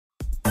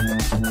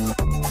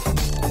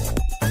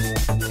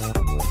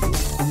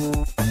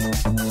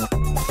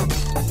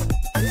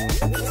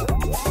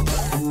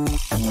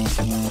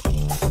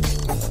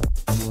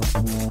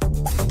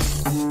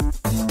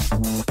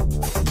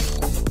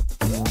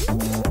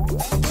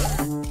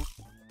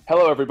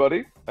Hello,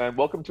 everybody, and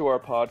welcome to our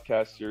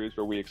podcast series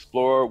where we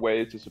explore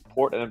ways to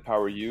support and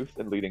empower youth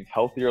in leading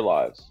healthier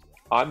lives.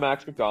 I'm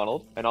Max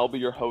MacDonald, and I'll be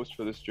your host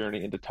for this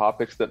journey into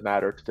topics that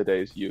matter to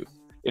today's youth.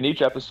 In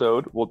each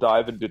episode, we'll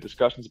dive into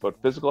discussions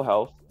about physical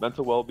health,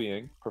 mental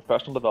well-being,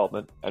 professional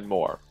development, and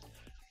more.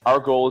 Our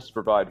goal is to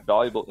provide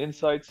valuable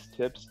insights,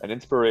 tips, and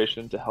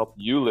inspiration to help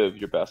you live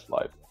your best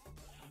life.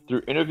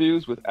 Through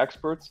interviews with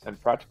experts and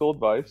practical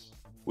advice,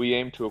 we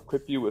aim to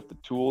equip you with the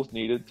tools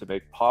needed to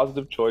make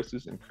positive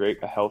choices and create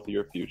a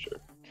healthier future.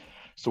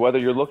 So whether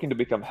you're looking to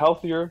become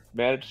healthier,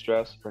 manage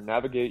stress, or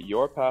navigate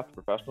your path to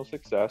professional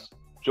success,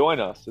 join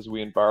us as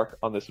we embark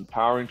on this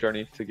empowering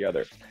journey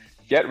together.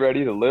 Get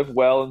ready to live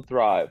well and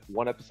thrive,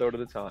 one episode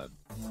at a time.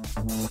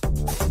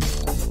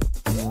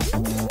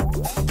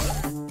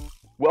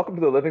 Welcome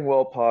to the Living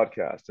Well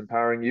podcast,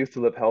 empowering youth to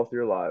live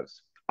healthier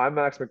lives. I'm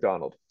Max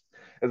MacDonald.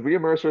 As we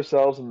immerse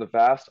ourselves in the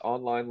vast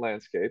online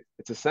landscape,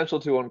 it's essential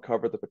to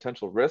uncover the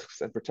potential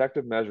risks and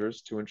protective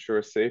measures to ensure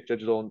a safe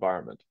digital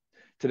environment.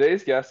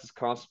 Today's guest is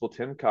Constable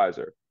Tim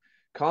Keizer.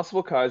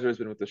 Constable Keizer has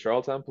been with the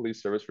Charlottetown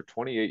Police Service for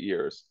 28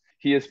 years.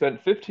 He has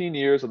spent 15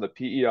 years on the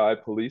PEI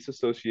Police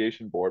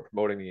Association Board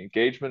promoting the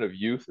engagement of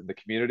youth in the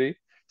community,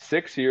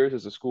 6 years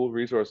as a school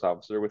resource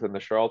officer within the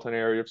Charlottetown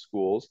area of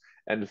schools,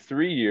 and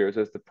 3 years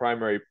as the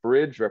primary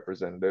bridge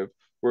representative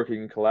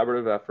working in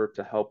collaborative effort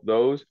to help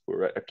those who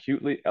are at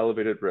acutely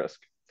elevated risk.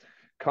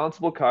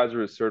 Constable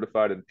Keizer is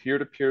certified in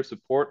peer-to-peer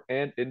support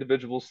and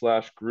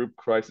individual/group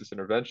crisis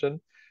intervention,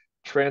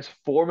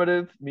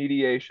 transformative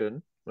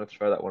mediation, let's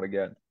try that one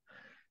again,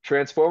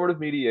 transformative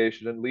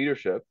mediation and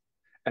leadership,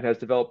 and has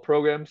developed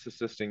programs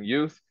assisting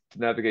youth to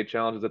navigate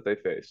challenges that they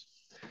face.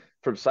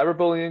 From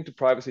cyberbullying to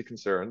privacy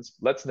concerns,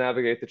 let's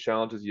navigate the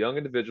challenges young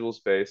individuals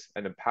face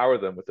and empower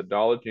them with the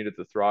knowledge needed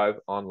to thrive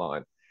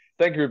online.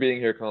 Thank you for being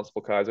here,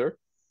 Constable Keizer.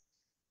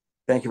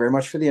 Thank you very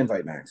much for the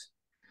invite, Max.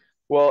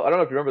 Well, I don't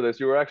know if you remember this.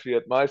 You were actually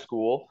at my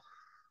school,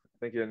 I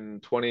think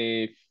in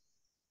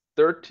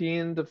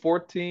 2013 to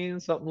 14,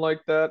 something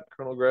like that,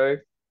 Colonel Gray.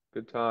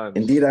 Good times.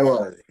 Indeed, I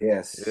was.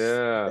 Yes.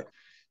 Yeah.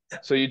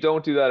 So you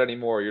don't do that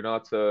anymore. You're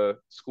not a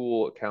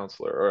school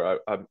counselor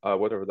or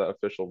whatever that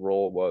official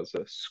role was,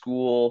 a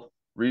school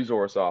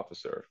resource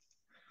officer.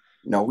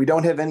 No, we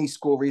don't have any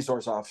school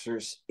resource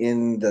officers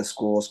in the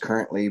schools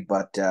currently,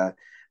 but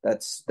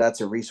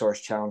that's a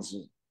resource challenge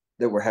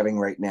that we're having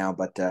right now.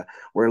 But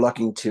we're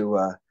looking to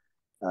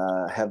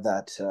have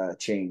that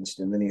changed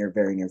in the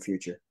very near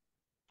future.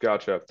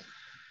 Gotcha.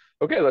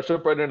 Okay, let's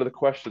jump right into the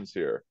questions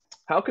here.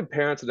 How can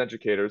parents and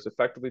educators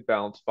effectively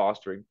balance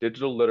fostering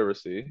digital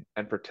literacy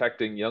and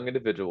protecting young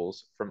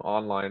individuals from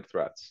online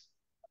threats?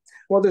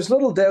 Well, there's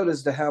little doubt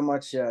as to how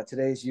much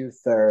today's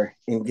youth are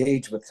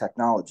engaged with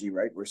technology,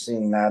 right? We're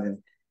seeing that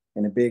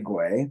in a big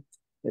way.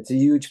 It's a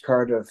huge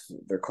part of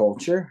their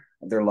culture,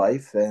 their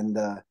life, and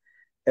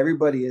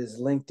everybody is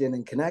linked in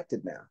and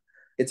connected now.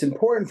 It's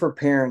important for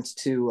parents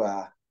to,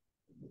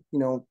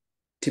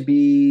 to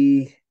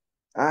be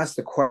asked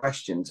the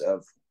questions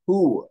of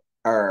who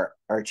are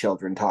our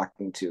children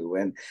talking to,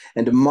 and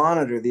to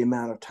monitor the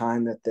amount of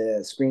time that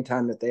the screen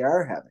time that they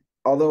are having.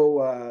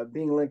 Although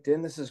being linked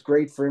in, this is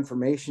great for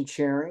information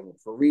sharing,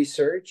 for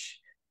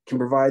research, can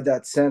provide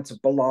that sense of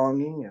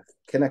belonging, of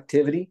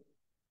connectivity.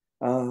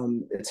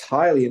 It's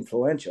highly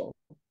influential.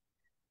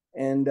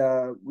 And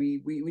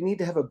we need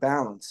to have a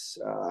balance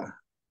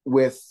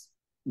with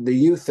the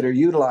youth that are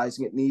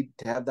utilizing it, need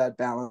to have that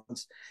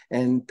balance,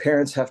 and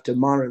parents have to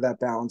monitor that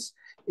balance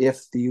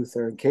if the youth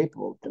are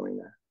incapable of doing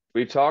that.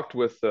 We talked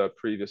with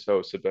previous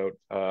hosts about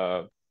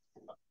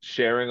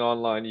sharing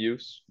online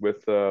use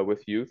with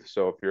youth.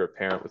 So if you're a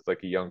parent with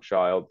like a young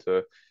child,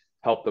 to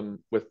help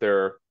them with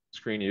their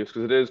screen use,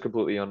 because it is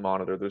completely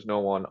unmonitored. There's no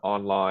one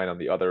online on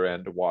the other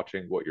end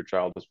watching what your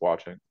child is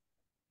watching.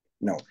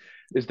 No.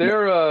 Is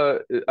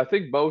there I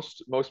think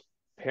most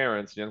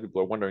parents, young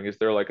people are wondering, is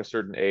there like a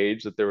certain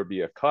age that there would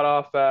be a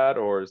cutoff at,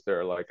 or is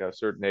there like a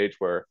certain age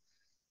where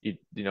you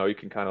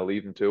can kind of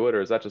leave them to it,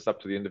 or is that just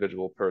up to the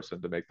individual person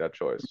to make that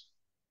choice?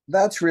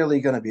 That's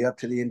really going to be up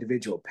to the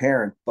individual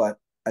parent, but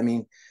I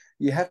mean,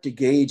 you have to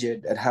gauge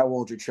it at how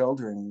old your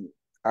children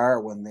are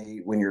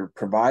when you're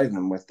providing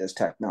them with this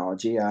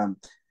technology.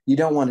 You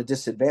don't want to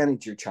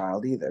disadvantage your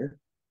child either,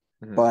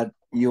 but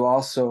you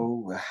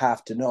also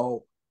have to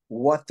know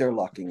what they're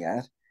looking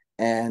at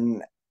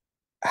and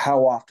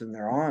how often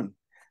they're on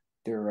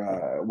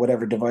their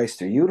whatever device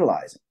they're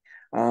utilizing.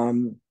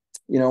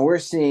 We're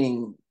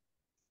seeing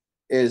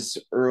as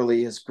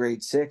early as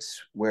grade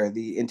 6 where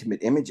the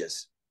intimate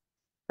images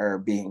are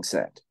being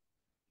sent.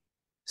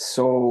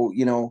 So,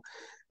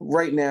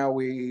 right now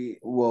we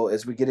will,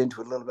 as we get into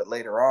it a little bit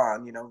later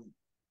on,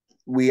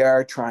 we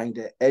are trying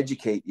to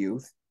educate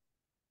youth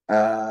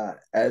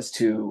as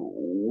to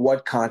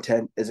what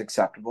content is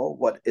acceptable,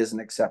 what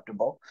isn't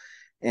acceptable,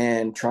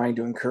 and trying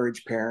to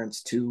encourage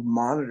parents to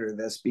monitor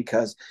this,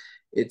 because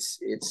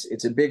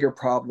it's a bigger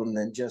problem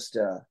than just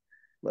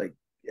like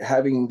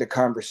having the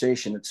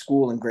conversation at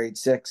school in grade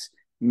 6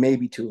 may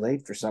be too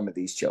late for some of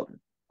these children.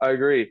 I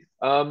agree.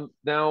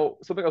 Now,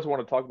 something else I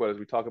want to talk about is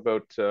we talk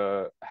about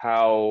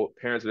how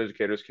parents and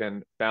educators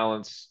can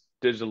balance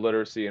digital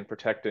literacy and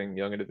protecting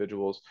young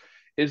individuals.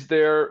 Is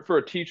there, for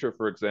a teacher,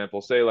 for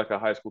example, say like a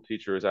high school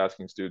teacher is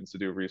asking students to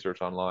do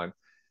research online,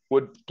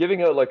 would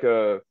giving out like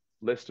a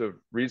list of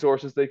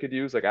resources they could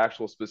use, like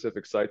actual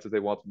specific sites that they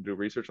want them to do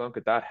research on,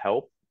 could that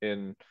help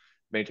in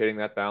maintaining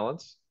that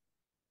balance?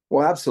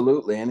 Well,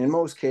 absolutely. And in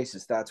most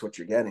cases, that's what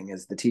you're getting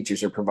is the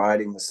teachers are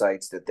providing the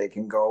sites that they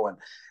can go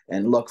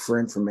and look for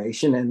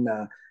information. And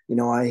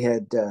I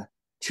had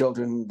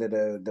children that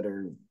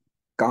are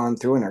gone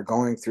through and are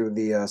going through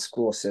the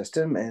school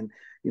system, and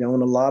in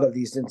a lot of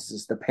these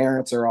instances, the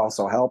parents are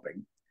also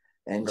helping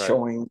and Right.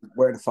 showing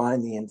where to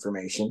find the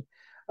information.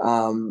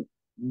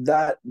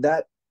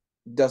 That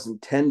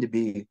doesn't tend to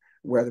be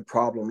where the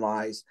problem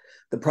lies.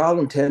 The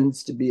problem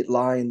tends to be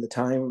lie in the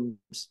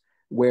times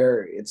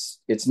where it's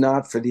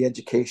not for the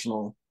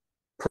educational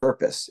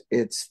purpose.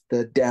 It's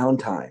the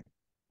downtime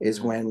is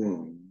Mhm.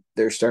 when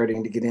they're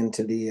starting to get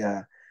into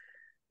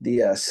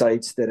the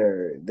sites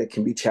that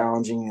can be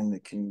challenging and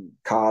that can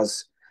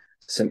cause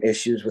some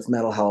issues with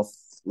mental health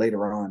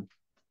later on.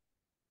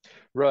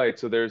 Right.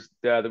 So there's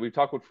that we've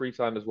talked about free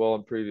time as well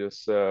in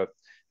previous episodes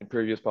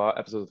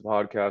of the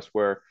podcast,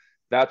 where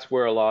that's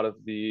where a lot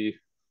of the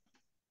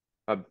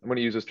I'm going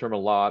to use this term a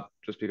lot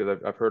just because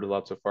I've heard a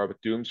lot so far,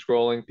 but doom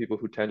scrolling, people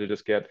who tend to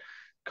just get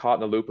caught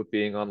in a loop of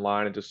being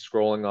online and just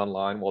scrolling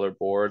online while they're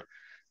bored.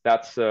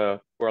 That's where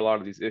a lot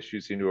of these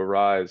issues seem to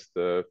arise.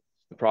 The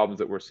problems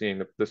that we're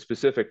seeing, the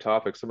specific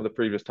topics, some of the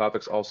previous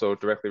topics also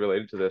directly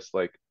related to this,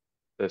 like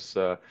this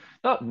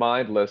not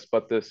mindless,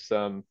 but this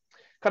kind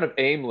of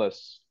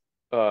aimless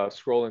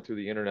scrolling through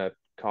the internet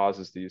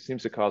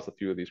seems to cause a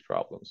few of these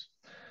problems.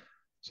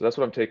 So that's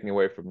what I'm taking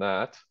away from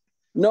that.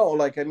 No,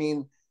 like I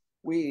mean,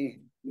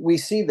 we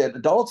see that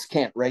adults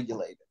can't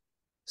regulate it.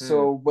 Hmm.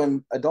 So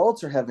when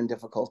adults are having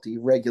difficulty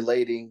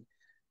regulating,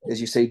 as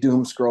you say,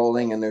 doom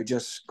scrolling, and they're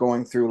just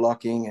going through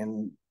looking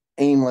and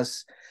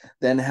aimless,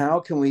 then how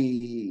can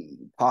we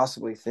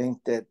possibly think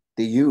that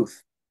the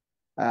youth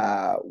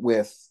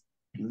with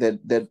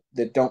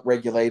that don't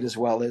regulate as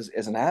well as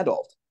an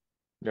adult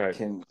Right.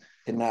 can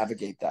can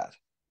navigate that?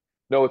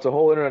 No, it's a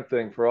whole internet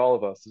thing for all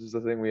of us. This is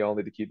the thing we all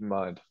need to keep in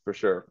mind for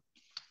sure.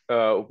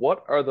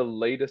 What are the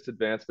latest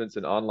advancements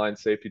in online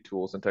safety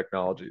tools and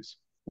technologies?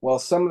 Well,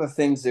 some of the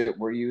things that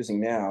we're using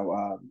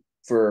now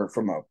for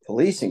from a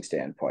policing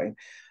standpoint,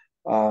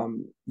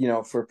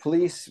 for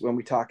police, when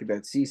we talk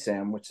about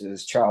CSAM, which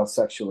is child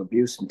sexual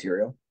abuse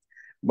material,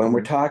 when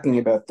we're Hmm. talking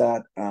about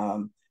that,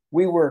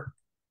 we work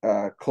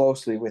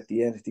closely with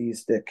the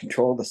entities that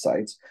control the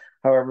sites.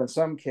 However, in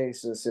some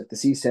cases, if the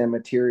CSAM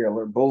material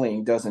or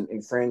bullying doesn't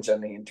infringe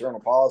on the internal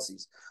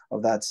policies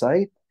of that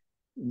site,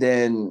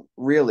 then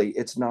really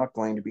it's not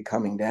going to be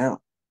coming down.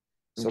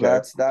 So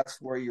Okay. that's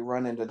where you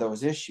run into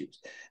those issues.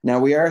 Now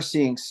we are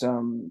seeing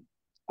some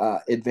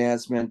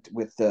advancement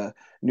with the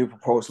new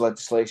proposed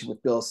legislation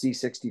with Bill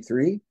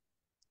C-63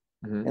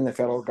 Hmm. in the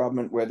federal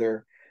government, where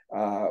they're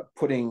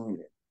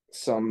putting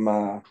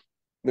some.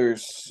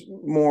 There's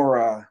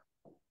more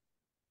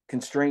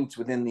constraints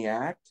within the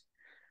act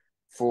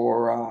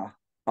for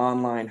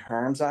Online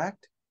Harms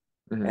Act,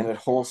 and Hmm. it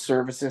holds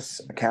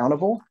services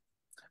accountable.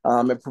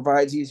 It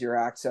provides easier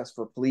access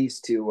for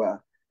police to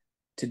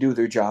do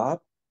their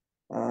job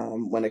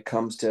when it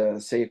comes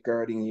to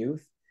safeguarding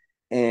youth,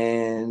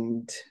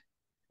 and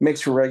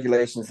makes for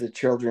regulations that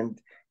children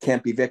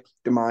can't be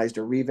victimized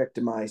or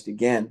re-victimized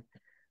again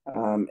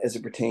as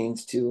it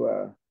pertains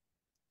to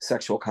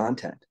sexual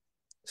content.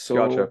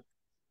 Gotcha.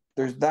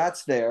 So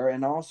that's there,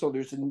 and also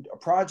there's a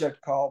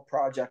project called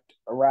Project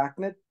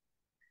Arachnid,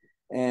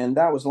 and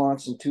that was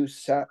launched in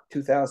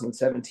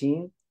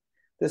 2017.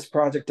 This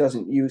project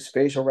doesn't use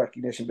facial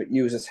recognition, but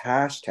uses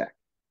hashtag.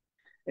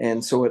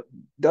 And so it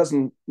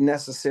doesn't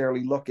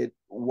necessarily look at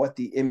what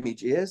the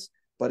image is,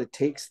 but it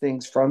takes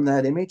things from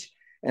that image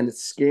and it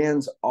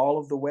scans all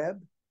of the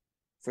web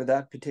for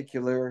that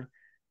particular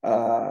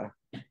uh,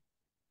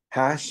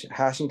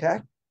 hashing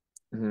tag.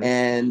 Hmm.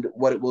 And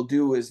what it will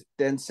do is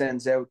then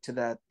sends out to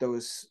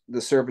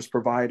the service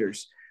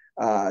providers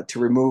to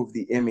remove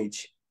the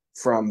image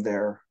from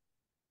their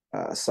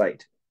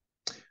site.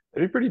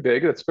 It'd be pretty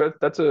big.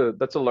 That's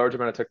a large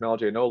amount of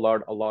technology. I know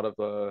a lot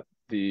of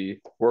the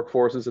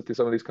workforces at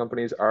some of these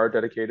companies are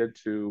dedicated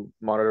to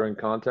monitoring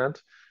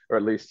content, or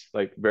at least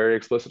like very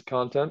explicit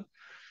content.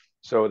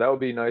 So that would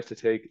be nice to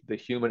take the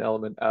human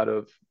element out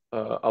of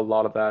a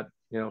lot of that.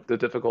 The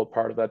difficult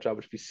part of that job,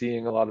 which would be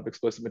seeing a lot of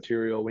explicit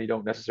material when you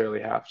don't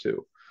necessarily have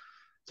to.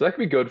 So that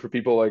could be good for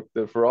people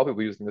for all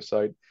people using the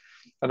site.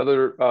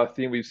 Another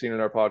theme we've seen in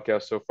our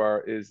podcast so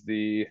far is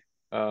the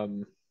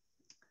um,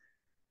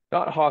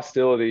 not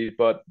hostility,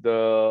 but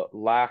the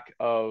lack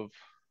of,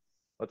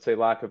 let's say,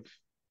 lack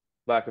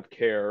of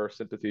care or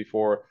sympathy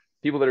for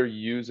people that are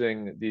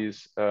using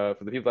for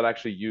the people that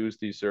actually use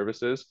these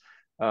services,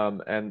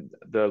 and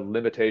the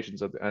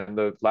limitations and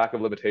the lack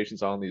of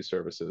limitations on these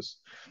services.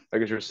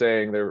 Like as you're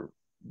saying, there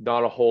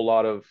not a whole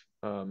lot of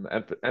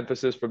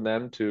emphasis from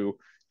them to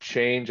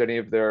change any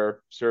of their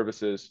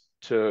services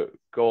to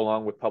go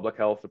along with public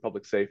health or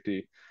public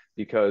safety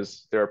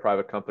because they're a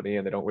private company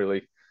and they don't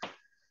really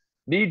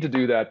need to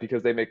do that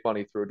because they make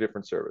money through a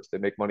different service. They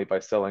make money by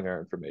selling our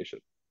information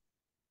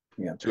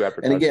Yeah. to And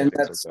advertising again, and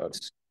things that's like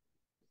that.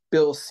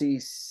 Bill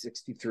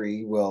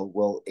C-63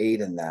 will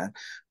aid in that.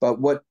 But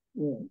what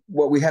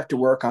we have to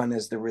work on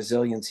is the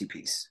resiliency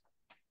piece.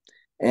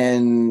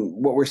 And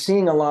what we're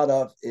seeing a lot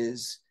of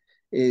is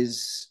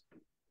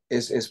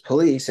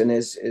police and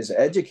is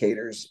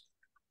educators.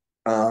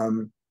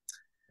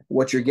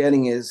 What you're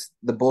getting is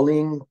the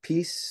bullying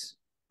piece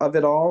of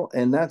it all,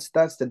 and that's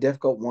the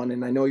difficult one.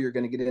 And I know you're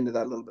going to get into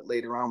that a little bit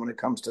later on when it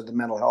comes to the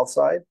mental health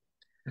side,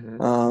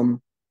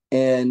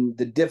 and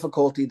the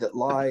difficulty that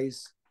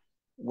lies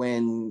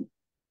when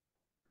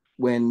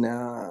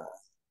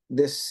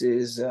this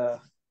is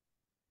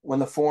when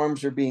the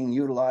forms are being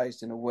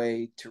utilized in a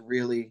way to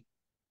really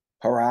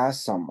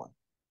harass someone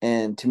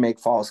and to make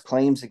false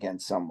claims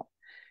against someone,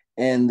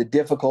 and the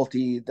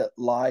difficulty that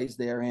lies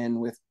therein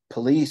with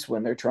police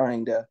when they're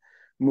trying to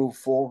move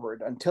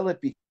forward until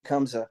it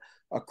becomes a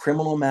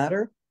criminal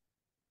matter.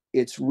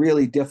 It's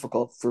really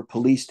difficult for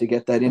police to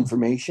get that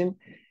information,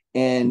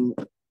 and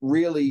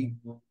really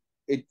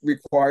it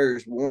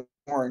requires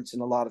warrants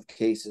in a lot of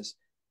cases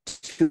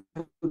to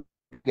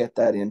get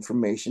that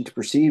information to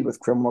proceed with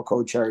criminal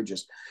code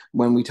charges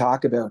when we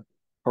talk about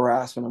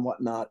harassment and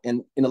whatnot.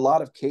 And in a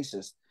lot of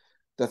cases,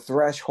 the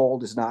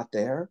threshold is not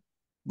there,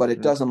 but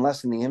it doesn't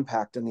lessen the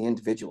impact on the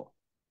individual.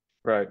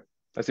 Right.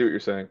 I see what you're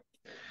saying.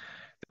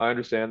 I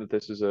understand that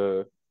this is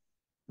a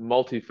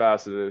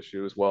multifaceted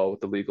issue as well with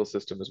the legal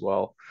system as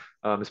well,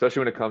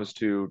 especially when it comes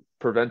to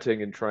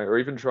preventing and trying, or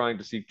even trying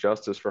to seek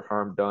justice for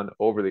harm done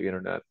over the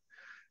internet.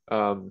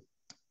 No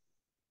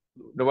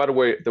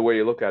matter the way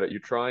you look at it, you're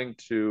trying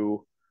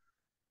to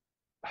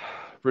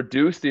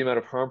reduce the amount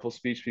of harmful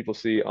speech people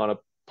see on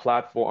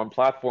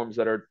platforms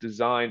that are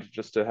designed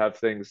just to have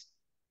things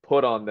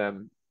put on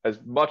them as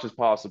much as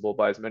possible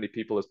by as many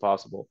people as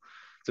possible.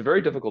 It's a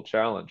very difficult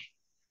challenge.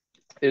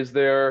 Is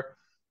there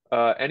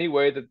any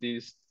way that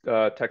these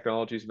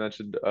technologies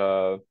mentioned,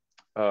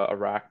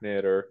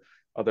 Arachnid or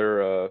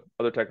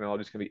other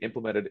technologies, can be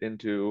implemented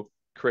into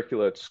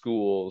curricula at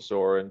schools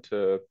or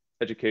into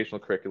educational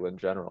curricula in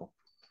general?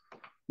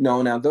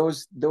 No, now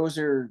those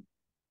are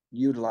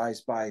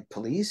utilized by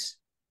police,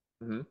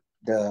 the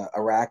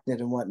Arachnid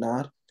and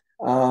whatnot.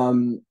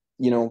 You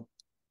know,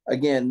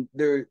 again,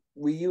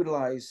 we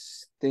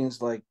utilize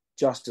things like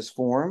justice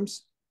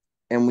forums,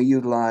 and we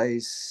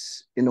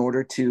utilize in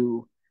order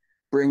to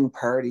bring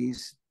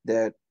parties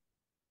that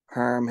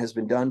harm has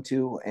been done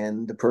to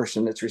and the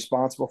person that's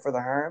responsible for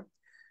the harm.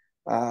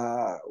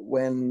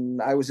 When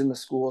I was in the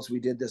schools, we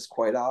did this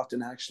quite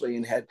often actually,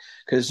 and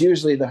because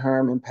usually the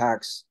harm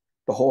impacts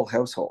the whole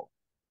household,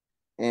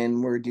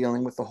 and we're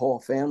dealing with the whole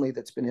family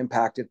that's been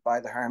impacted by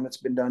the harm that's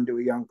been done to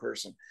a young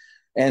person.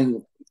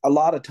 And a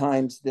lot of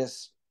times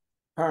this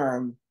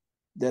harm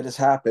that has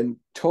happened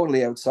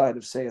totally outside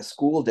of, say, a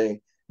school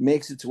day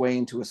makes its way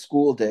into a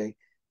school day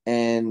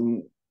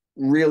and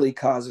really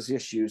causes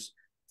issues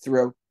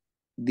throughout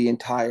the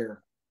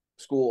entire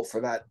school for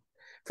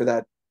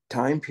that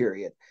time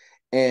period.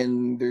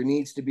 And there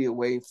needs to be a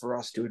way for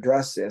us to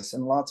address this.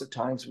 And lots of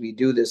times we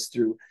do this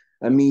through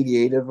a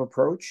mediative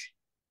approach,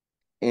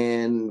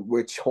 and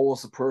which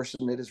holds the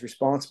person that is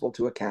responsible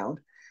to account.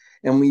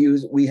 And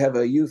we have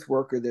a youth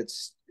worker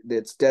that's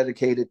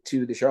dedicated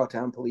to the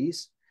Charlottetown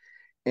Police,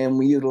 and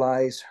we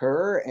utilize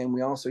her, and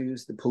we also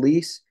use the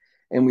police,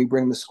 and we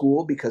bring the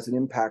school because it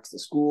impacts the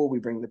school. We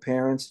bring the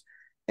parents,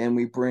 and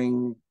we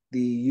bring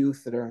the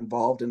youth that are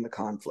involved in the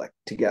conflict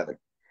together.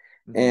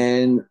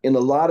 And in a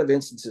lot of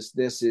instances,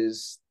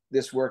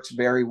 this works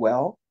very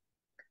well,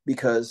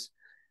 because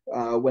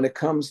when it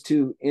comes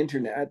to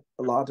internet,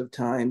 a lot of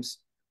times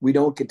we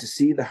don't get to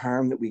see the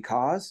harm that we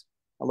cause.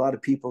 A lot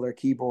of people are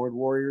keyboard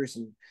warriors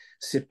and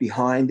sit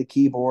behind the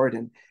keyboard,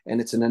 and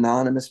it's an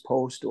anonymous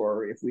post,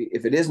 or if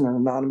it isn't an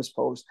anonymous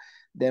post,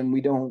 then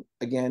we don't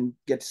again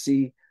get to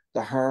see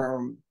the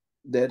harm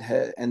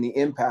and the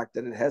impact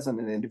that it has on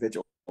an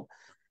individual.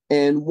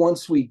 And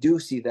once we do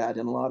see that,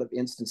 in a lot of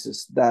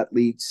instances, that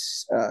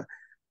leads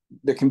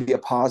there can be a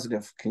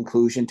positive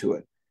conclusion to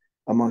it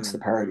amongst the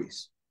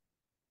parties.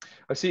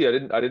 I see. I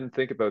didn't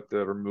think about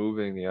the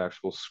removing the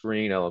actual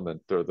screen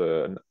element or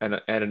the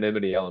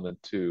anonymity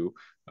element too.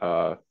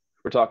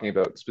 We're talking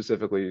about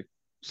specifically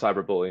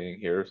cyberbullying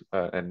here,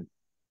 and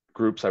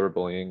group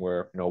cyberbullying,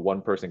 where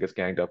one person gets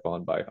ganged up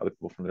on by other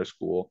people from their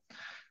school.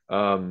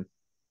 Um,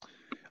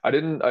 I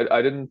didn't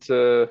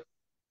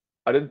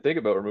think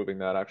about removing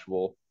that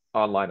actual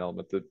online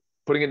element. The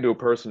putting it into a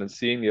person and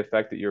seeing the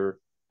effect that your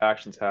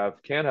actions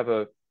can have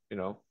a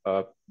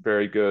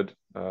very good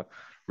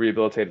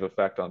rehabilitative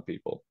effect on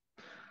people.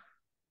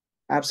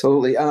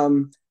 Absolutely.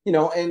 And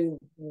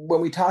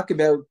when we talk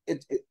about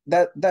it,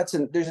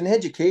 there's an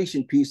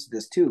education piece to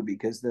this too,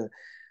 because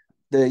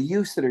the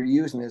youth that are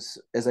using this,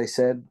 as I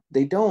said,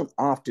 they don't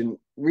often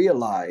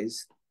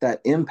realize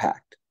that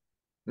impact.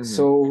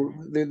 So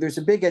there's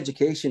a big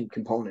education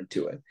component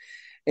to it.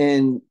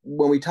 And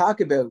when we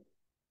talk about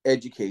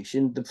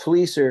education. The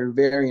police are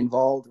very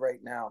involved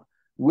right now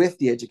with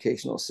the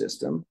educational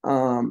system.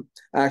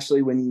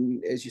 Actually,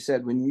 as you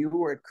said, when you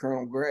were at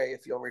Colonel Gray,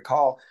 if you'll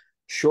recall,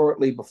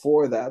 shortly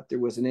before that, there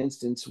was an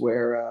instance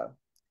where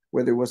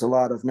there was a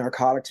lot of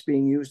narcotics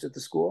being used at the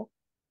school,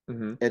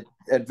 Mm-hmm.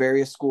 at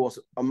various schools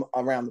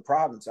around the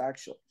province,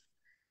 actually,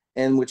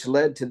 and which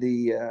led to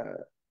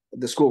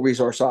the school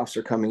resource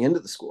officer coming into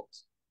the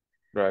schools.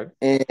 Right.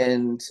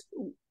 And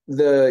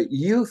the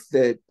youth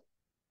that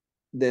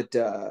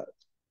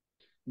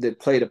that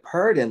played a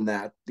part in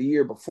that the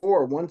year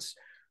before, once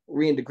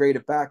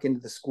reintegrated back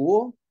into the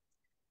school,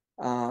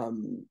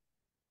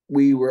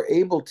 we were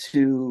able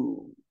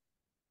to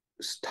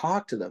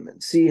talk to them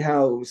and see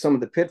how some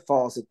of the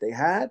pitfalls that they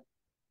had.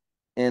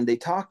 And they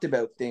talked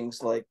about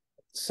things like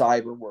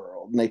cyber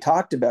world, and they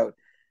talked about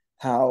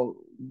how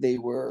they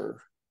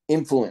were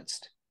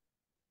influenced.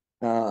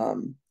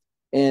 And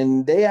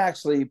they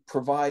actually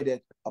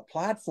provided a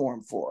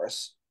platform for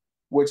us,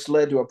 which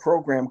led to a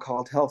program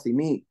called Healthy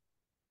Me.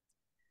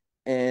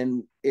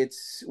 And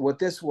it's what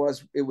this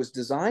was. It was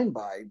designed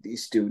by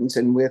these students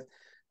and with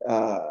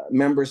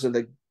members of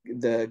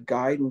the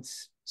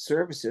guidance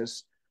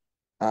services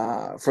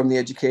from the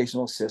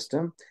educational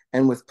system,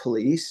 and with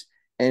police,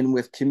 and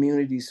with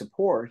community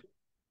support.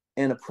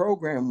 And a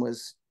program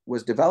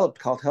was developed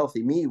called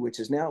Healthy Me, which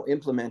is now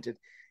implemented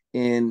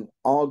in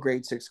all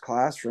grade 6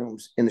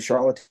 classrooms in the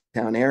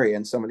Charlottetown area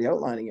and some of the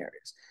outlying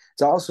areas.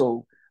 It's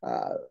also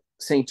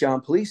St.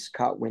 John Police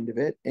caught wind of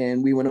it,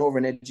 and we went over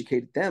and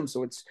educated them.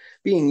 So it's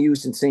being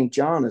used in St.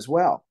 John as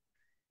well.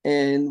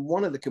 And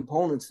one of the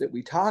components that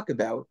we talk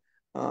about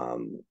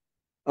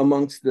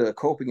amongst the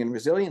coping and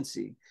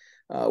resiliency,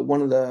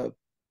 one of the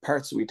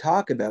parts that we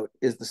talk about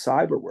is the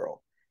cyber world,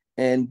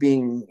 and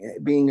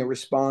being a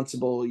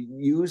responsible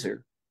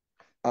user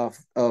of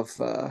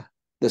the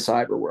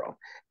cyber world.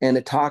 And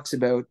it talks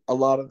about a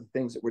lot of the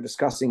things that we're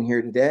discussing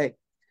here today.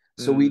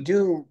 So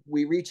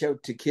we reach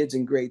out to kids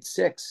in grade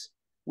 6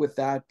 with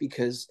that,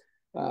 because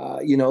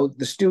the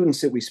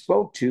students that we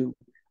spoke to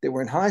that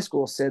were in high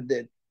school said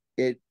that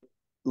it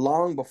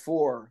long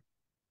before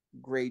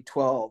grade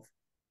 12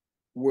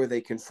 were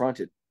they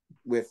confronted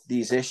with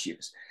these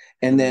issues.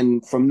 And then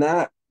from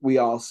that, we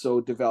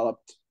also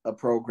developed a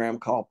program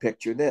called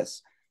Picture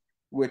This,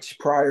 which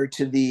prior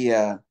to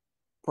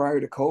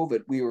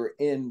COVID, we were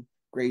in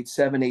grade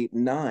 7, 8,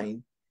 and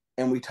 9,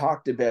 and we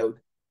talked about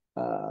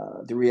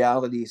the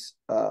realities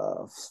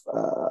of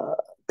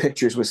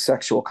pictures with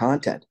sexual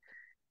content.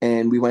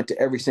 And we went to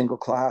every single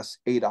class,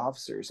 8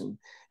 officers,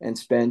 and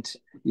spent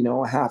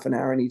a half an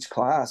hour in each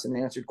class and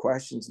answered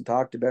questions and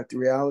talked about the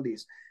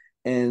realities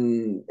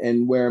and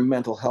where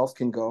mental health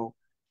can go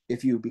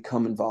if you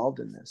become involved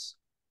in this.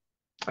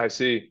 I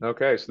see.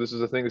 Okay, so this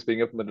is a thing that's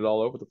being implemented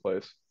all over the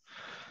place.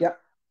 Yeah.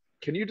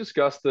 Can you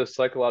discuss the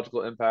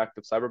psychological impact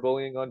of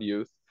cyberbullying on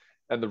youth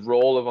and the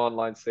role of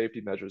online safety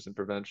measures in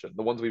prevention,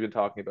 the ones we've been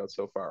talking about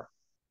so far?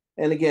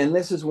 And again,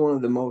 this is one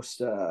of the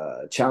most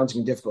challenging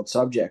and difficult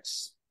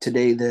subjects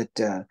today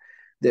that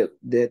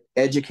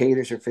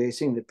educators are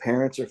facing, that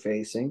parents are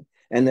facing,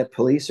 and that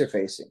police are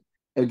facing.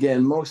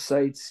 Again, most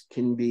sites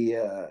can be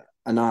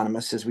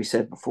anonymous, as we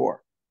said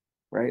before,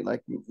 right?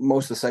 Like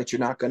most of the sites, you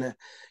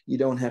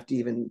don't have to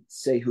even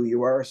say who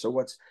you are. So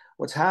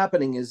what's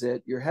happening is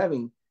that you're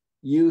having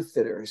youth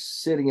that are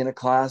sitting in a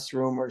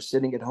classroom or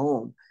sitting at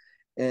home,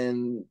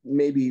 and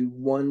maybe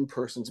one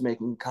person's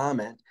making a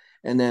comment,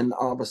 and then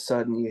all of a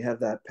sudden you have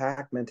that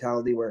pack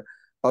mentality where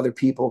other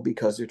people,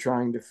 because they're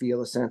trying to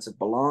feel a sense of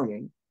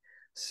belonging.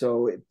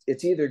 So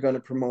it's either going to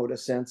promote a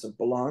sense of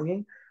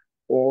belonging,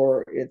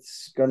 or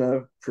it's going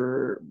to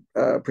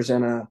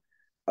present a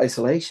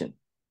isolation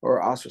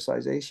or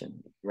ostracization,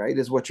 right?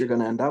 Is what you're going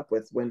to end up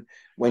with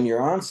when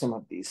you're on some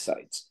of these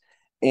sites.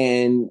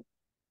 And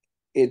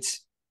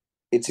it's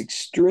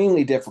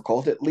extremely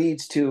difficult. It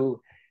leads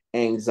to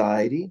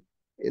anxiety.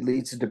 It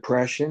leads to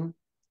depression,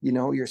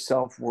 your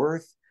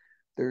self-worth.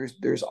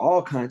 There's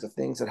all kinds of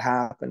things that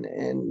happen.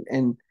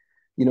 And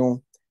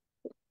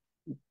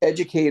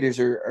educators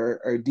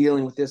are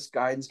dealing with this,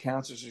 guidance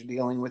counselors are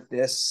dealing with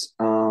this,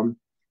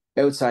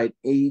 outside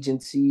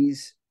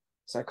agencies,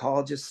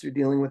 psychologists are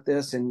dealing with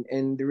this.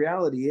 And the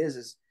reality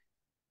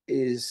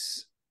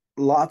is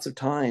lots of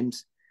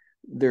times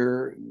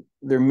there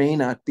may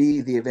not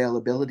be the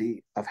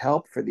availability of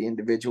help for the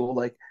individual,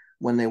 like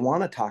when they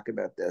want to talk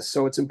about this.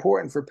 So it's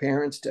important for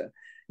parents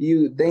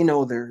they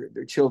know their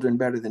children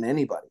better than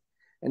anybody.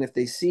 And if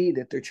they see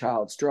that their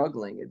child's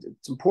struggling,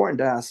 it's important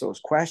to ask those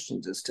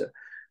questions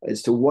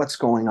as to what's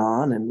going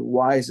on and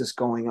why is this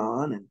going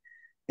on,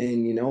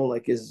 and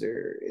like is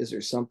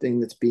there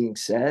something that's being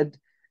said.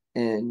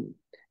 And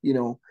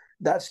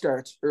that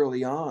starts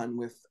early on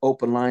with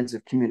open lines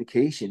of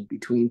communication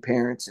between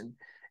parents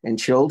and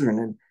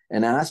children,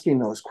 and asking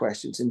those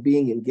questions and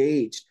being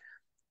engaged.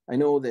 I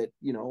know that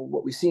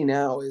what we see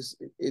now is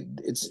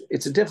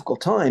it's a difficult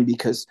time,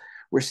 because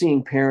we're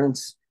seeing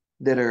parents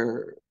that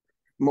are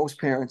both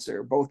parents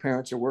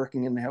are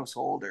working in the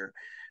household, or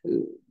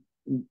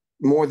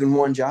more than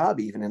one job,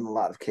 even in a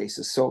lot of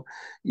cases. So,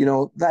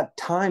 that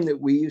time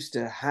that we used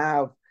to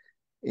have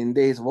in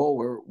days of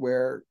old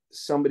where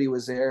somebody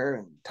was there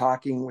and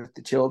talking with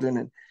the children,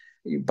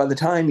 and by the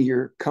time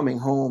you're coming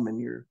home and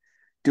you're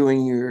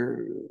doing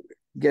your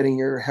getting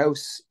your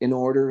house in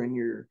order and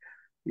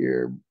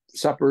your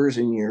suppers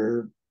and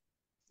your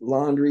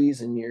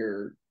laundries and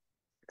your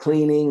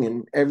cleaning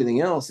and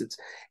everything else, it's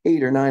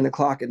 8 or 9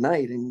 o'clock at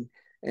night.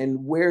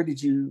 And where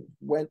did you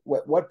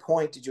what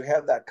point did you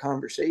have that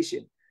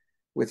conversation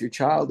with your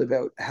child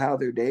about how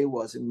their day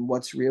was and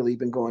what's really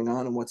been going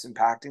on and what's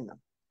impacting them?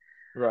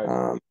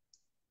 Right.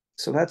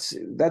 So that's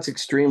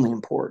extremely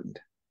important.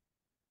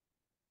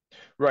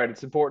 Right.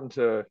 It's important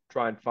to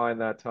try and find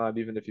that time,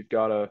 even if you've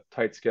got a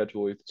tight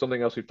schedule.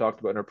 Something else we've talked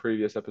about in our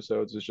previous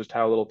episodes is just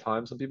how little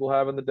time some people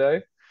have in the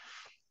day,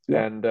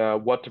 Yeah.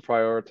 and what to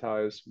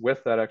prioritize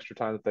with that extra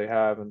time that they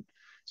have. And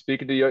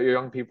speaking to your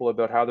young people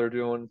about how they're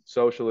doing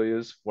socially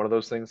is one of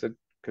those things that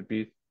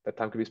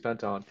time could be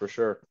spent on for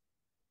sure.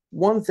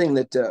 One thing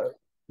that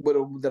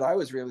I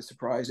was really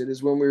surprised at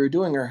is when we were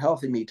doing our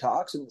healthy me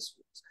talks in the schools,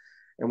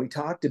 and we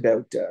talked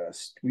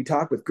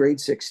with grade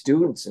 6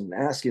 students and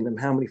asking them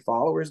how many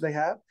followers they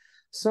have.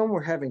 Some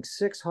were having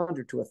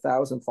 600 to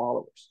 1,000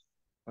 followers.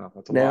 Oh,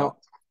 that's a lot. Now,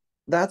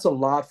 that's a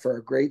lot for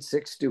a grade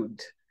 6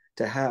 student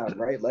to have,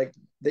 right? Like,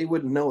 they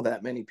wouldn't know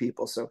that many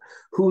people. So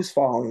who's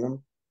following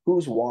them?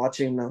 Who's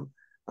watching them?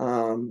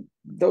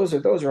 Those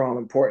are all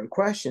important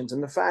questions.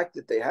 And the fact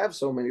that they have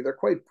so many, they're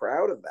quite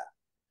proud of that.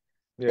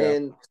 Yeah.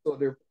 And so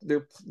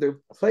they're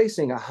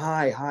placing a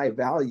high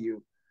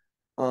value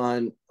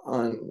on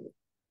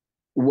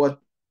what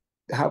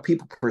how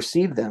people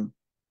perceive them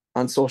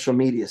on social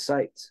media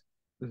sites.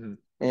 Hmm.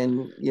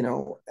 And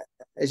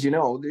as you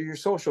know, your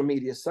social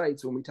media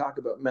sites, when we talk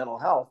about mental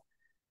health,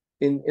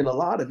 in a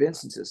lot of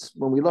instances,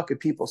 when we look at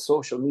people's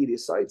social media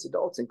sites,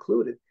 adults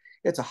included,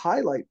 it's a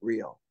highlight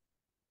reel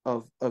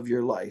of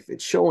your life.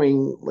 It's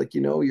showing, like,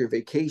 your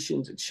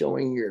vacations, it's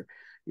showing your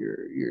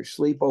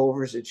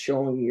sleepovers, it's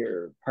showing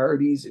your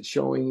parties, it's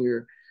showing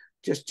your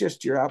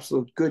just your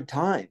absolute good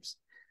times.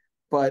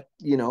 But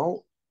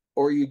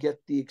or you get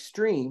the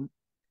extreme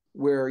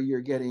where you're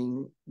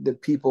getting the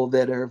people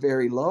that are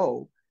very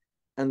low,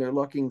 and they're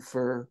looking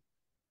for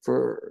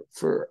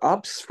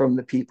ups from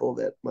the people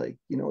that, like,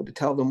 to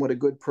tell them what a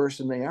good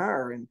person they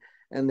are,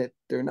 and that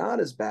they're not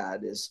as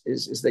bad as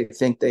they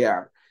think they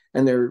are,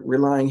 and they're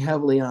relying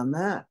heavily on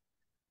that.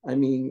 I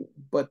mean,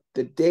 but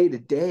the day to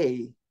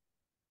day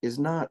is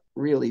not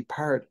really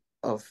part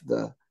of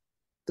the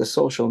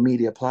social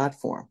media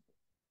platform.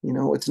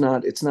 It's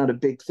not a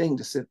big thing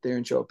to sit there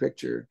and show a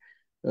picture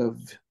of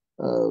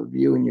of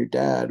you and your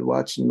dad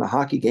watching the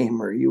hockey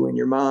game, or you and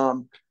your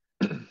mom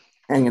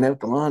hanging out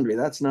the laundry.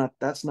 That's not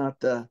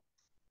the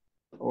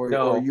or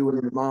No, you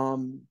and your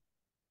mom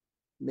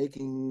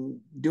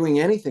doing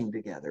anything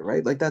together,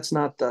 right? Like, that's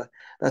not the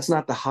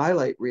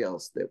highlight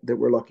reels that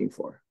we're looking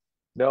for.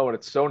 no, and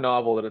it's so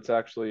novel that it's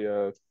actually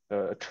a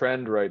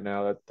trend right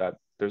now that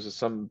there's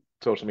some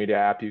social media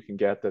app you can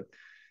get that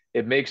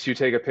it makes you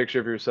take a picture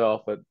of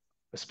yourself at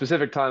a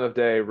specific time of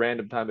day,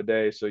 random time of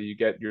day, so you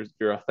get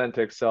your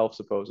authentic self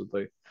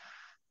supposedly.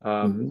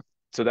 Um, Mm-hmm.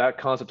 so that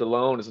concept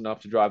alone is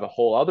enough to drive a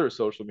whole other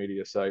social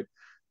media site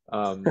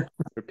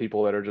for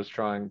people that are just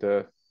trying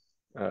to,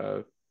 uh,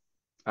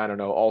 I don't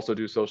know, also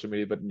do social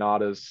media but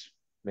not as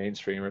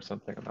mainstream or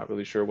something. I'm not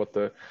really sure what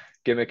the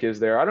gimmick is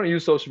there. I don't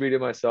use social media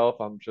myself.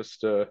 I'm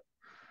just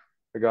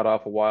I got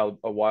off a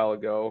while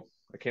ago.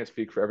 I can't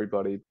speak for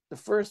everybody. The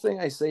first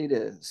thing I say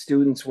to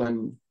students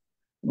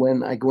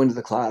when I go into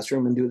the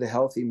classroom and do the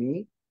healthy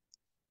me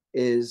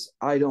is,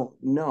 I don't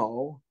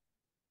know,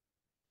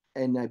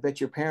 and I bet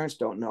your parents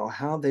don't know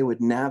how they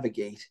would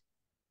navigate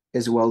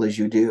as well as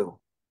you do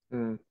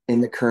Mm,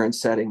 in the current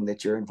setting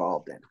that you're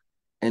involved in,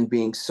 and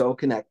being so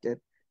connected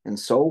and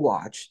so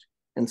watched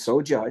and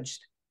so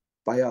judged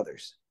by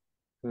others.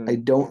 I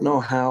mm, don't know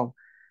how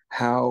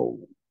how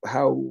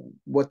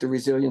what the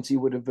resiliency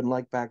would have been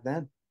like back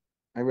then.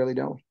 I really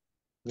don't.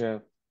 yeah.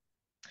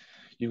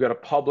 You've got a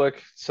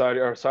public side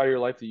of your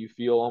life that you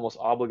feel almost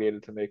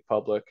obligated to make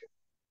public,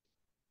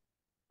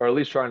 or at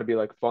least trying to be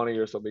like funny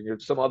or something, or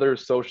some other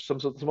social,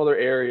 some other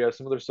area,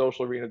 some other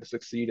social arena to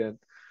succeed in.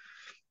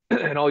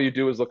 And all you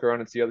do is look around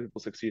and see other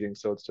people succeeding.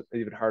 So it's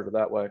even harder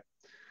that way.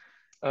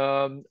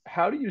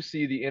 How do you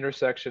see the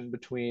intersection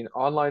between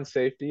online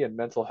safety and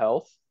mental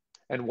health,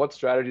 and what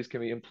strategies can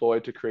be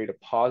employed to create a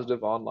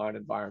positive online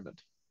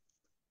environment?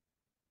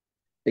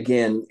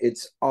 Again,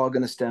 it's all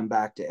going to stem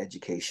back to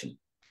education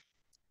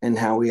and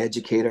how we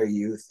educate our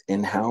youth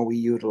and how we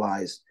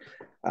utilize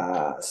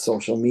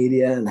social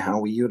media and how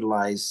we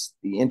utilize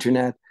the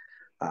internet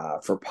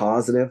for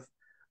positive.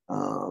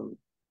 Um,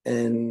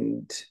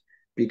 and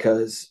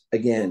because,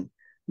 again,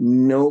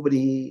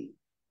 nobody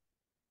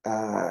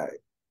uh,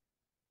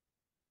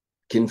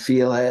 can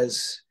feel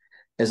as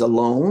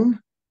alone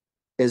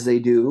as they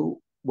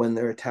do when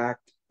they're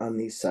attacked on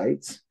these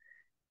sites.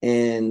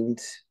 And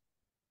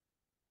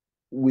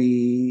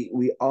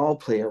we all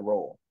play a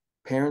role.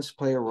 Parents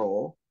play a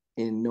role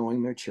in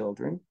knowing their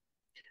children.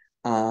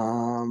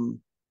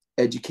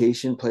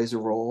 Education plays a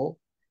role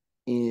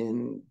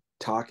in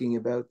talking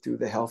about through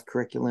the health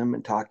curriculum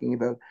and talking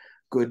about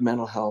good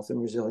mental health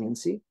and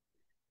resiliency.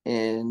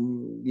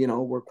 And,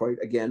 we're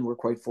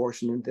quite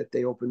fortunate that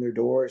they open their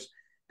doors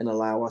and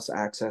allow us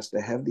access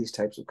to have these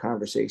types of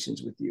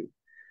conversations with you.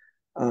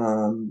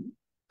 Um,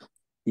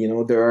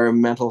 there are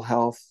mental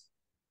health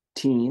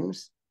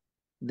teams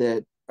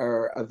that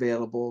are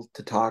available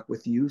to talk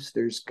with youth.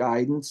 There's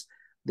guidance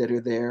that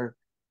are there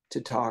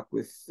to talk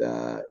with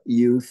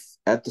youth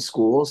at the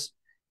schools,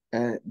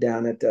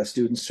 down at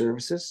Student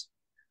Services,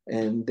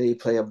 and they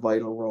play a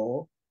vital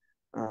role.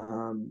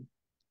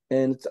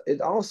 And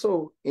it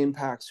also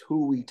impacts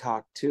who we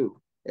talk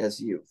to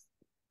as youth,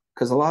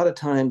 because a lot of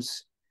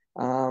times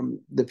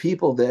the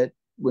people that,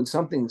 when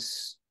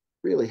something's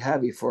really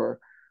heavy for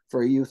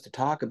a youth to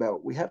talk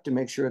about, we have to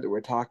make sure that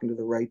we're talking to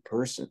the right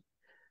person.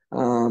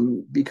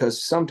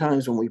 Because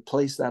sometimes when we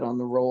place that on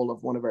the role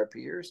of one of our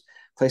peers,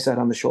 place that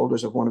on the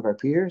shoulders of one of our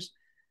peers,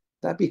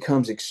 that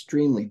becomes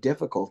extremely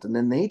difficult, and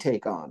then they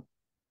take on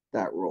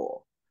that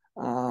role.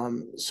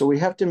 So we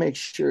have to make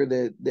sure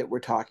that we're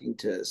talking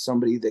to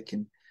somebody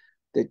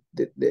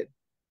that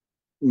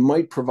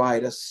might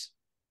provide us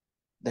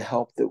the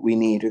help that we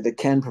need, or that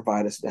can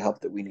provide us the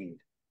help that we need.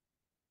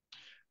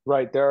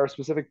 Right. There are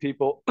specific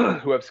people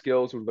who have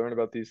skills, who learn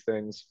about these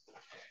things.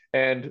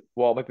 And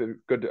while it might be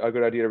a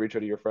good idea to reach out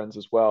to your friends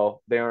as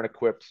well, they aren't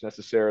equipped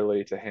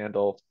necessarily to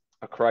handle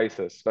a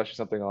crisis, especially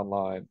something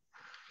online.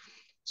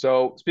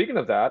 So, speaking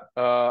of that,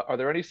 are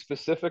there any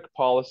specific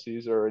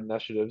policies or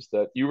initiatives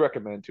that you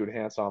recommend to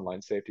enhance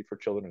online safety for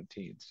children and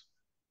teens?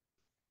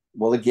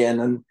 Well, again,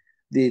 and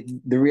the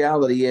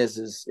reality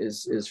is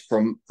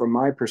from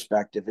my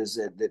perspective, is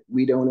that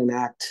we don't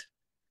enact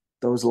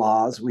those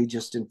laws, we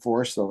just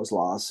enforce those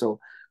laws. So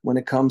when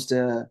it comes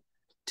to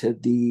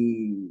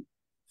the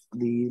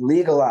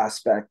legal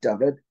aspect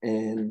of it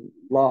and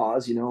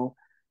laws,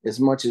 as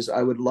much as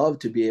I would love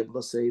to be able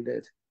to say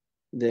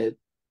that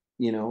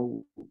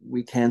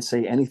we can't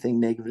say anything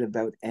negative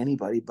about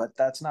anybody, but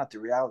that's not the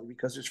reality,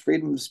 because there's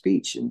freedom of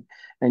speech,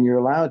 and you're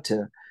allowed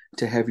to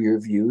have your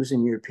views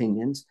and your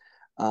opinions.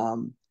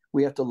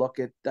 We have to look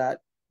at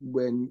that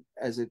when,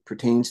 as it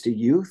pertains to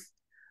youth.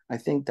 I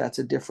think that's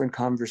a different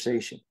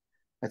conversation.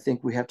 I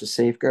think we have to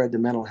safeguard the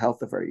mental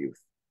health of our youth,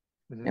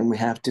 Mm-hmm. and we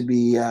have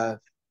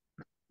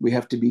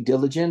to be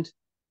diligent.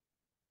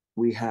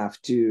 We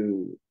have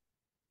to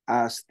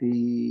ask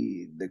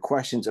the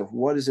questions of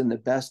what is in the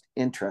best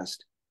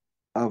interest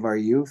of our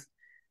youth,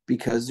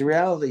 because the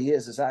reality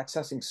is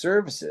accessing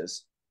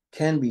services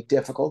can be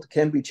difficult,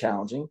 can be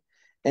challenging,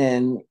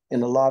 and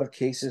in a lot of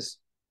cases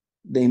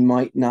they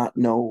might not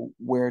know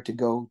where to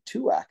go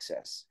to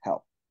access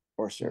help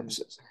or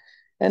services.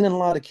 And in a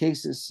lot of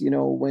cases,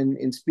 when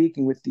in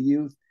speaking with the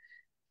youth,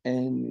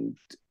 and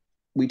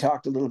we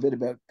talked a little bit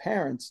about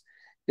parents,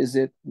 is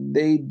that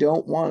they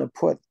don't want to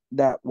put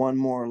that one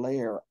more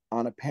layer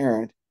on a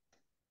parent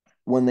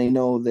when they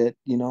know that,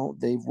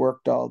 they've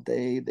worked all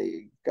day,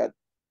 they got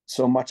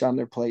so much on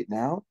their plate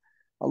now.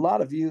 A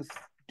lot of youth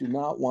do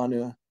not want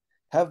to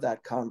have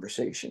that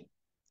conversation.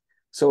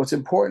 So it's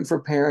important for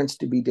parents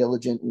to be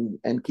diligent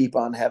and keep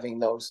on having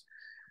those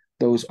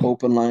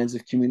open lines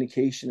of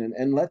communication,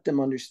 and let them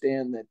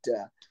understand that,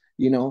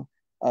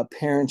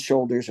 parents'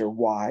 shoulders are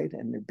wide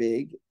and they're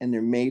big, and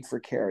they're made for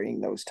carrying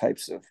those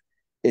types of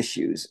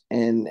issues,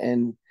 and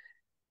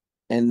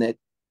that,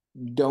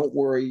 don't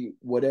worry,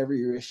 whatever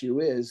your issue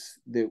is,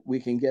 that we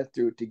can get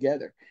through it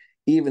together,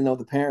 even though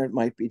the parent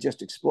might be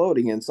just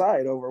exploding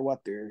inside over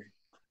what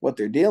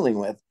they're dealing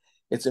with.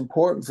 It's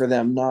important for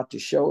them not to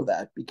show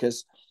that,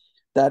 because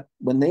that,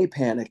 when they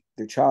panic,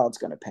 their child's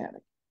going to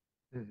panic.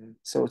 Mm-hmm.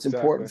 So it's Exactly.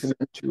 important for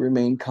them to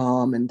remain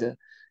calm, and to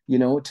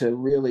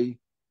really,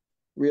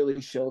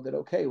 really show that,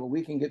 okay, well,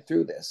 we can get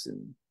through this.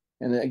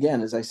 And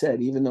again, as I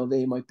said, even though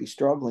they might be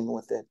struggling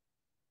with it,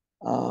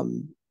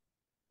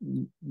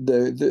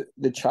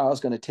 the child's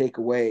going to take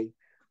away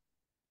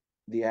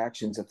the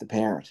actions of the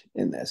parent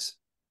in this.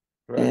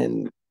 Right.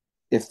 And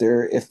if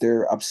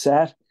they're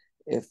upset,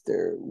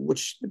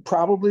 which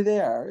probably they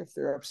are, if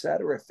they're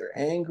upset or if they're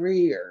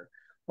angry or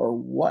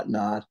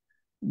whatnot,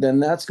 then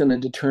that's going to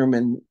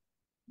determine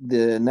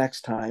the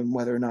next time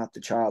whether or not the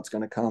child's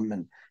going to come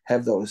and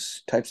have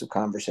those types of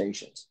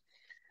conversations.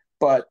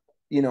 But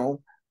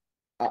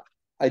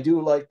I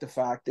do like the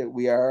fact that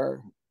we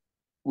are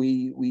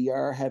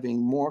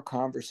having more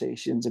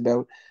conversations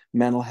about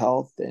mental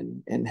health,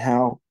 and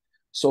how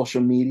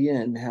social media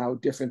and how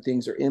different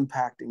things are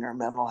impacting our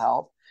mental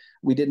health.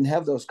 We didn't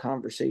have those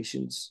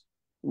conversations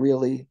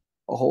really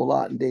a whole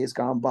lot in days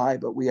gone by,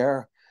 but we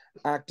are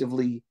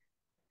actively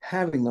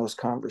having those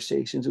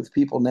conversations with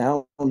people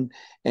now,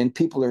 and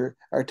people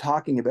are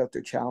talking about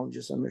their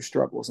challenges and their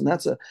struggles, and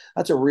that's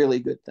a really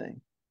good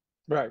thing.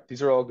 Right.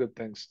 These are all good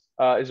things.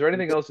 Is there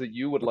anything else that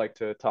you would like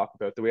to talk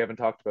about that we haven't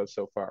talked about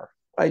so far?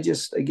 I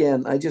just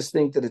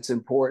think that it's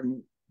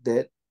important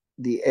that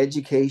the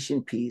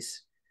education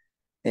piece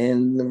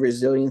and the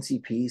resiliency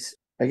piece,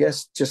 I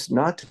guess, just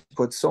not to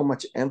put so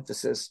much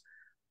emphasis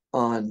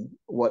on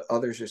what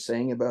others are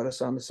saying about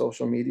us on the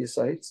social media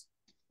sites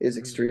is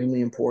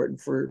extremely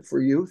important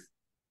for youth,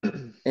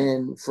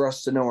 and for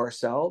us to know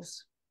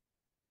ourselves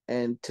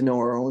and to know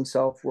our own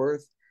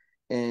self-worth,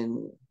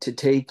 and to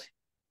take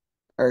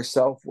our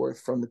self-worth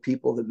from the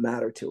people that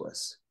matter to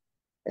us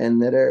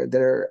and that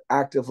are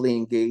actively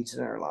engaged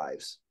in our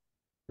lives.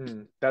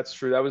 That's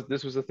true.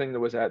 This was the thing that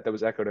was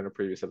echoed in a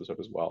previous episode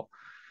as well.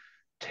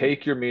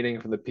 Take your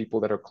meaning from the people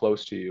that are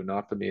close to you,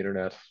 not from the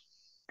internet.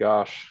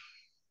 Gosh,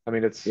 I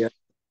mean, Yeah.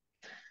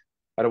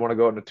 I don't want to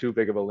go into too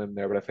big of a limb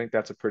there, but I think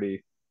that's a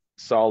pretty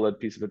solid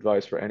piece of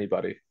advice for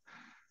anybody.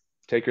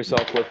 Take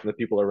yourself with the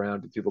people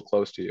around you, people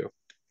close to you.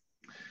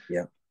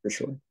 Yeah, for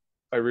sure.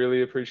 I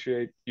really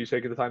appreciate you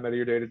taking the time out of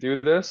your day to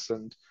do this.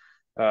 And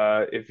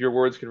if your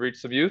words can reach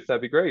some youth,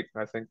 that'd be great.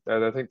 I think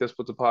this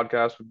what the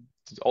podcast,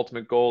 its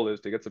ultimate goal is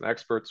to get some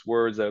experts'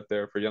 words out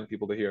there for young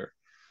people to hear.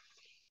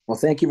 Well,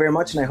 thank you very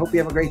much, and I hope you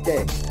have a great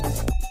day.